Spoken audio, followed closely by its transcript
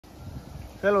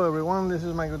Hello everyone, this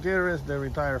is Mike Gutierrez, the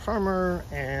retired farmer,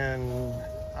 and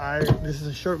this is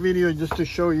a short video just to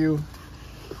show you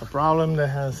a problem that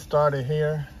has started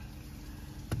here.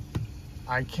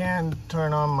 I can't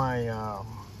turn on my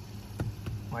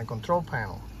my control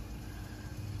panel.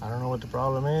 I don't know what the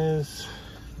problem is.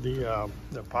 The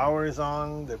power is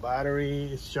on, the battery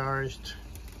is charged.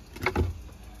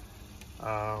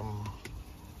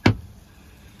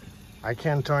 I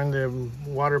can't turn the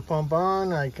water pump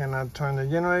on, I cannot turn the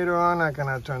generator on, I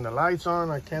cannot turn the lights on,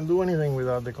 I can't do anything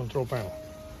without the control panel.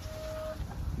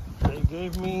 They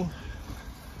gave me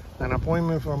an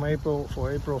appointment for April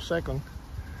 2nd,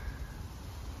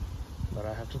 but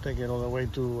I have to take it all the way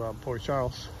to Port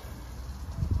Charles.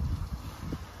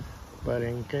 But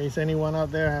in case anyone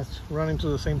out there has run into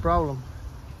the same problem,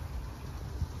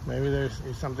 maybe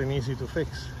it's something easy to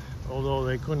fix, although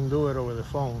they couldn't do it over the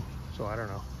phone, so I don't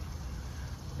know.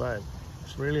 But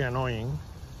it's really annoying.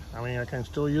 I mean, I can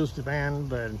still use the van,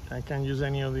 but I can't use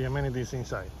any of the amenities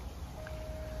inside.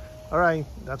 All right,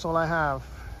 that's all I have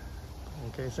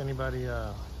in case anybody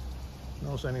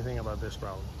knows anything about this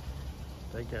problem.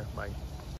 Take care, bye.